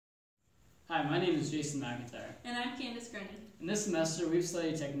Hi, my name is Jason McIntyre. And I'm Candace Grennan. In this semester, we've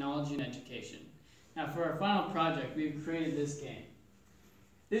studied technology and education. Now, for our final project, we've created this game.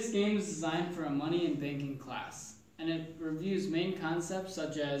 This game is designed for a money and banking class, and it reviews main concepts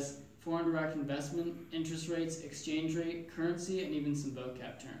such as foreign direct investment, interest rates, exchange rate, currency, and even some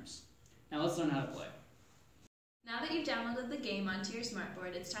vocab terms. Now, let's learn how to play. Now that you've downloaded the game onto your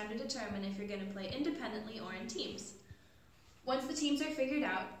smartboard, it's time to determine if you're going to play independently or in teams. Once the teams are figured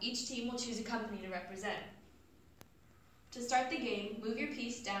out, each team will choose a company to represent. To start the game, move your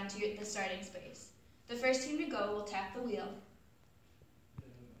piece down to the starting space. The first team to go will tap the wheel.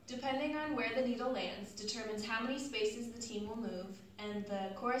 Depending on where the needle lands, determines how many spaces the team will move and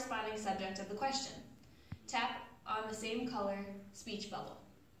the corresponding subject of the question. Tap on the same color speech bubble.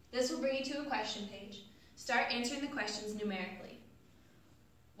 This will bring you to a question page. Start answering the questions numerically.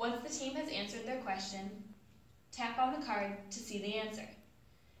 Once the team has answered their question, tap on the card to see the answer.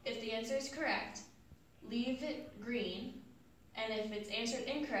 If the answer is correct, leave it green, and if it's answered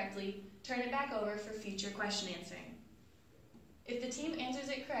incorrectly, turn it back over for future question answering. If the team answers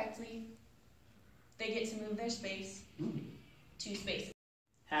it correctly, they get to move their space 2 spaces.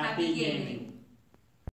 Happy gaming!